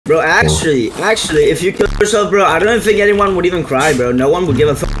Bro, actually, if you kill yourself, bro, I don't think anyone would even cry, bro. No one would give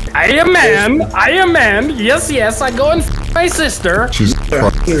a fuck. I am man. Yes, I go and f my sister. She's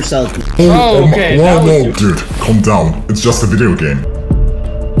yourself. Oh, okay. Whoa, dude, calm down. It's just a video game.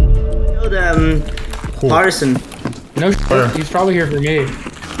 Killed, Partisan. No shit, he's probably here for me.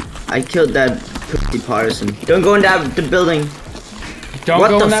 I killed that Partisan. Don't go in the building. Don't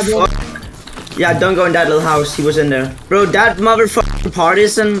go in that building? Yeah, don't go in that little house. He was in there. Bro, that motherfucking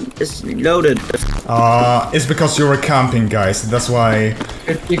Partisan is loaded. It's because you were camping, guys. That's why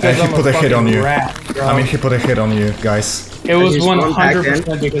he put a hit on you. Rat, I mean, he put a hit on you, guys. It was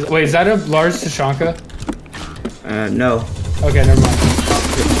 100% because... Wait, is that a large Tashanka? No. Okay, never mind.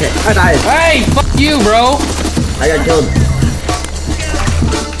 Okay, I died. Hey, fuck you, bro! I got killed.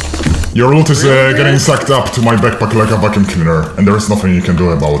 Your loot is getting sucked up to my backpack like a vacuum cleaner, and there is nothing you can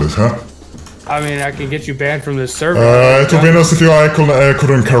do about it, huh? I mean, I can get you banned from this server. To be honest with you, I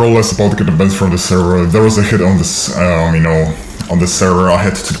couldn't care less about getting banned from the server. There was a hit on this, you know, on the server. I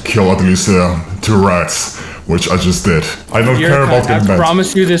had to kill at least 2 rats, which I just did. I don't care about getting banned. I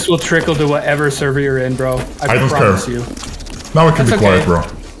promise you this will trickle to whatever server you're in, bro. I don't promise care. Now I can be quiet, bro.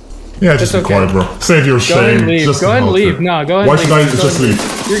 Yeah, just be quiet, bro. Save your shame. Go ahead and leave. No, go ahead and leave. Why should I just leave?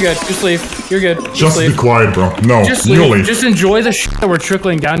 You're good. Just leave. You're good. Just be quiet, bro. No, you leave. Just enjoy the shit that we're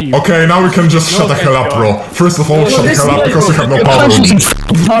trickling down to you. Okay, now we can just shut the hell up, bro. First of all, shut the hell up because you have no power.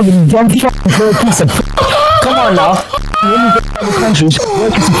 Come on now.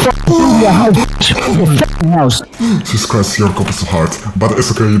 Jesus Christ, your cop is so hard. But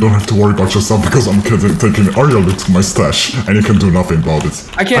it's okay, you don't have to worry about yourself because I'm taking Ariel into my stash and you can do nothing about it.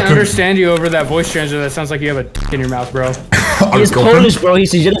 I can't understand you over that voice changer that sounds like you have a dick in your mouth, bro. He's Polish, bro.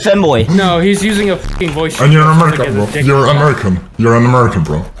 He's a femboy. No, he's using a fucking voice changer. And you're an American, bro. You're American. You're an American,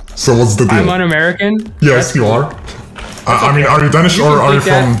 bro. So what's the deal? I'm un-American? Yes, you are. I mean, are you Danish or are you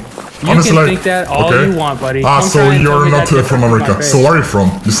from... Honestly, you can think that all you want, buddy. So you're not from America. So where are you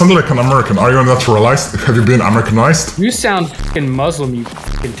from? You sound like an American. Are you naturalized? Have you been Americanized? You sound fucking Muslim, you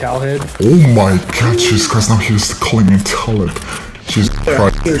fucking towelhead. Oh my god, Jesus Christ, now he's calling me Talib. Jesus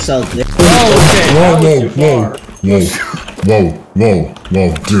Christ. Yourself.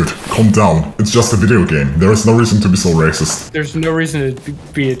 Whoa, dude, calm down. It's just a video game. There is no reason to be so racist. There's no reason to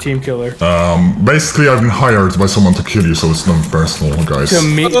be a team killer. Basically I've been hired by someone to kill you, so it's not personal, guys. To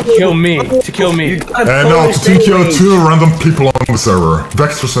kill me. No, to kill 2 random people on the server.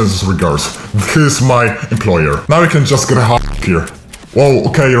 Wektrus sends his regards. He is my employer. Now we can just get out of here. Whoa,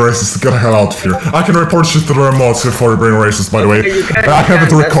 okay, you're racist, get the hell out of here. I can report you to the remote for being racist, by the way. I have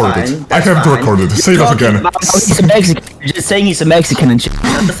it recorded. Say that again. He's a Mexican. You're just saying he's a Mexican and shit.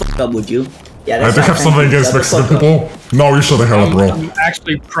 Shut the fuck up, would you? Yeah, I have something against Mexican people. No, you shut the hell up, bro. I'm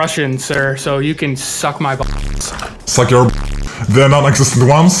actually Prussian, sir, so you can suck my balls. Suck your the non-existent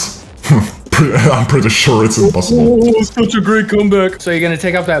ones? I'm pretty sure it's impossible. Oh, such a great comeback. So you gonna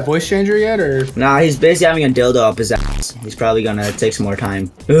take off that voice changer yet, or? Nah, he's basically having a dildo up his ass. He's probably gonna take some more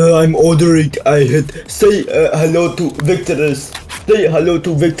time. I'm ordering. I hit. Say hello to Wektrus. Say hello to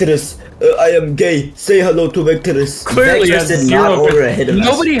Wektrus. I am gay. Say hello to Wektrus. Clearly, Wektrus did not order a hit of us.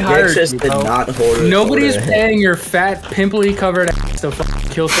 Nobody hired you, did not order. Nobody's paying your fat, pimply covered ass to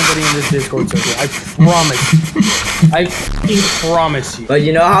kill somebody in this Discord server. I promise. I fucking promise you. But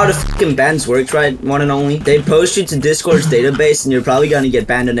you know how the fucking bans works, right? One and only. They post you to Discord's database, and you're probably gonna get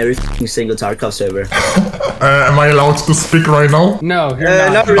banned on every fucking single Tarkov server. Am I allowed to speak right now? No, you're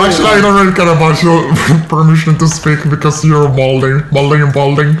not. Really. Actually, I don't really care about your permission to speak because you're balding.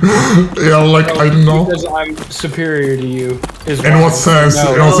 Yeah, like, I don't know. Because I'm superior to you. In what sense?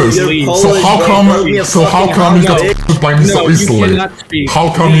 So how come you got pounded by me so easily? How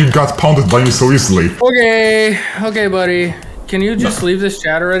come you got pounded by me so easily? Okay, buddy. Can you just leave this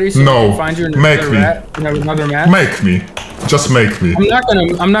chat already so I can find you another match? Make me. Just make me.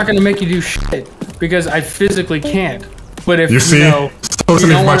 I'm not gonna make you do shit because I physically can't. But if you see, just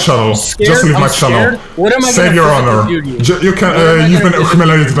leave my channel. Just leave my channel. What am I Save your honor. You can. You've been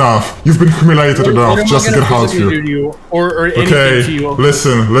humiliated enough. You've been humiliated enough. Just to get out of here. Okay.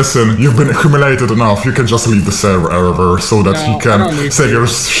 Listen. You've been humiliated enough. You can just leave the server so that you can save your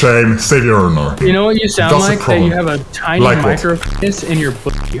shame, save your honor. You know what you sound like? That you have a tiny micro penis in your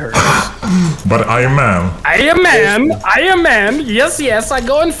booty hurts. But I am man. I am man. Yes, I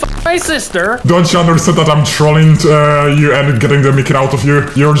go and fuck my sister. Don't you understand that I'm trolling you and getting the mickey out of you?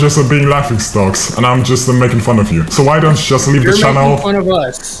 You're just being laughing stocks, and I'm just making fun of you. So why don't you just leave the channel? You're making fun of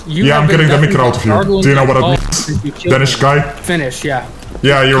us. Yeah, I'm getting the mickey out of you. Do you know what it means? Danish guy? Finish, yeah.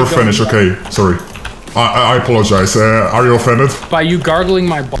 Yeah, you're finished. Okay, sorry. I apologize. Are you offended? By you gargling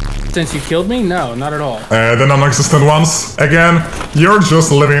my balls. since you killed me? No, not at all. The non-existent ones? Again, you're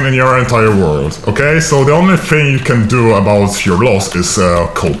just living in your entire world, okay? So the only thing you can do about your loss is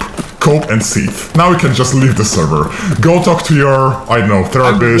cope. Cope and seethe. Now we can just leave the server. Go talk to your, I don't know,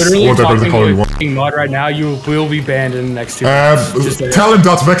 therapist, whatever the hell you want. Mod right now, you will be banned in the next 2 months. Tell him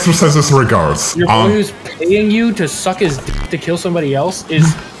that Wektrus sends his regards. Your boy who's paying you to suck his dick to kill somebody else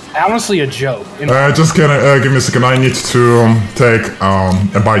is honestly a joke. Just gonna give me a second. I need to take a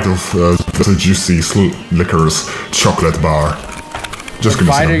bite of the juicy liquors chocolate bar. Just give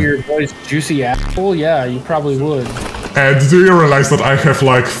me a second. Bite of your boy's juicy apple? Yeah, you probably would. And do you realize that I have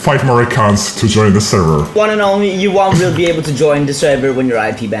like 5 more accounts to join the server? One and only, you won't really be able to join the server when you're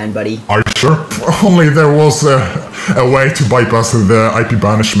IP banned, buddy. Are you sure? Only there was a way to bypass the IP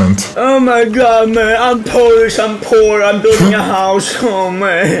banishment. Oh my god, man, I'm Polish, I'm poor, I'm building a house, oh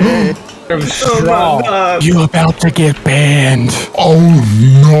man. Oh my god. You about to get banned. Oh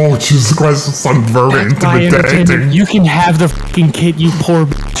no, Jesus Christ, it sounds very intimidating. You can have the fucking kit, you poor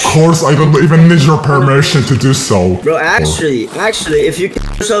bitch. Of course, I don't even need your permission to do so. Bro, actually, if you kill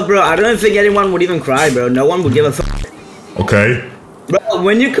yourself, bro, I don't think anyone would even cry, bro. No one would give a fuck. Okay. Bro,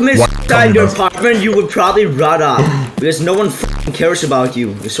 when you commit suicide in your apartment, you would probably rot up. Because no one fucking cares about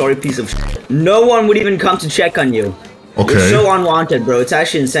you, you sorry piece of shit. No one would even come to check on you. Okay. You're so unwanted, bro. It's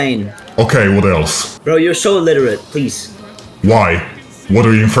actually insane. Okay, what else? Bro, you're so illiterate. Please. Why? What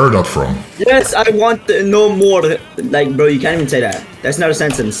do you infer that from? Yes, I want to know more. Like, bro, you can't even say that. That's not a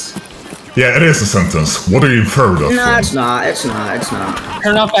sentence. Yeah, it is a sentence. What do you infer that from? No, it's not. It's not. It's not.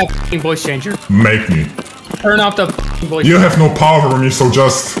 Turn off that fucking voice changer. Make me. Turn off the fucking voice You changer. have no power over me, so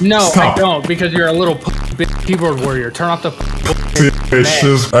just stop. I don't, because you're a little keyboard warrior. Turn off the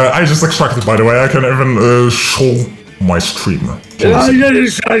Bitches. I just extracted, by the way. I can even show my stream. You see that? You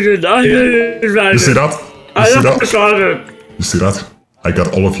see that? I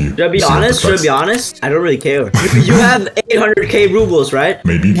got all of you. Should I be honest? I don't really care. You have 800k rubles, right?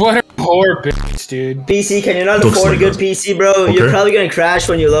 Maybe. What a poor bitch, dude. PC, can you not afford a good PC, bro? Okay. You're probably gonna crash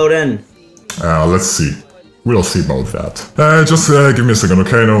when you load in. Let's see. We'll see about that. Just give me a second,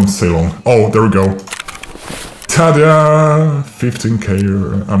 okay? Don't stay long. Oh, there we go. Ta-da!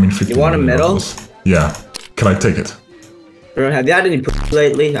 15k, I mean 15. You want a medal? Yeah. Can I take it? Bro, have you had any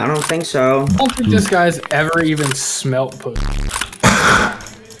lately? I don't think so. I don't think this guy's ever even smelt pussy.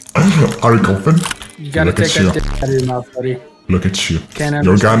 Are you confident? You gotta take that dick out of your mouth, buddy. Look at you.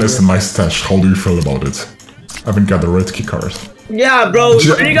 Your gun is in my stash. How do you feel about it? I haven't got the red key card. Yeah, bro, aren't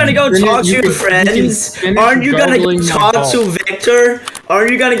you gonna go talk to your friends? Aren't you gonna go talk to Vector?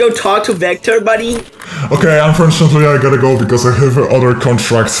 Aren't you gonna go talk to Vector, buddy? Okay, unfortunately I gotta go because I have other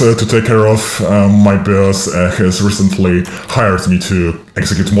contracts to take care of. My boss has recently hired me to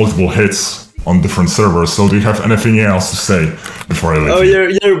execute multiple hits on different servers, so do you have anything else to say before I leave? Oh,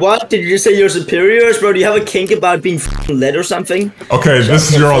 you're what? Did you just say you're superiors? Bro, do you have a kink about being f***ing lit or something? Okay,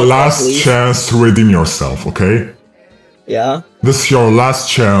 this is your last chance to redeem yourself, okay? Yeah? This is your last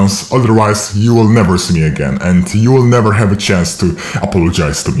chance, otherwise you will never see me again, and you will never have a chance to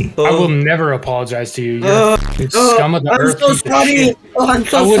apologize to me. I will never apologize to you. You're scum of the earth. I'm so sorry! Oh, I'm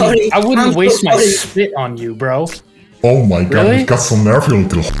so sorry! I wouldn't waste my spit on you, bro. Oh my god, Really? you've got some nerve, you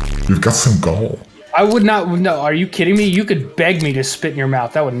little. You've got some gall. I would not. No, are you kidding me? You could beg me to spit in your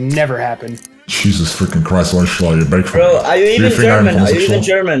mouth. That would never happen. Jesus freaking Christ, why should I beg for Bro, that? are you even German? Are you even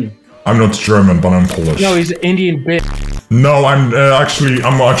German? I'm not German, but I'm Polish. No, he's an Indian bitch. No, I'm actually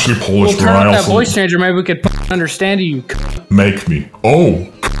Polish. Well, turn off that voice changer. Maybe we could understand you. Make me. Oh,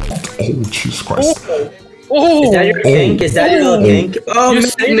 Jesus Christ. Oh, is that your kink? Is that your little kink? Oh, you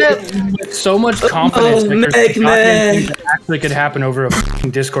say that with so much confidence that there's nothing that actually could happen over a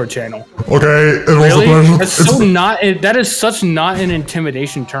fucking Discord channel. Okay, it was Really? a pleasure. That's so not. That is such not an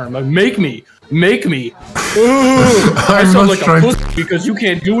intimidation term. Like, make me. I sound like a pussy because you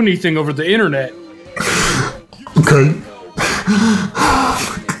can't do anything over the internet. Okay.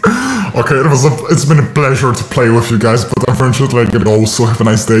 Okay, it's been a pleasure to play with you guys, but unfortunately I gotta go, so have a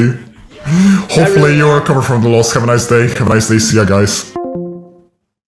nice day. Hopefully you recover from the loss. Have a nice day. See ya, guys.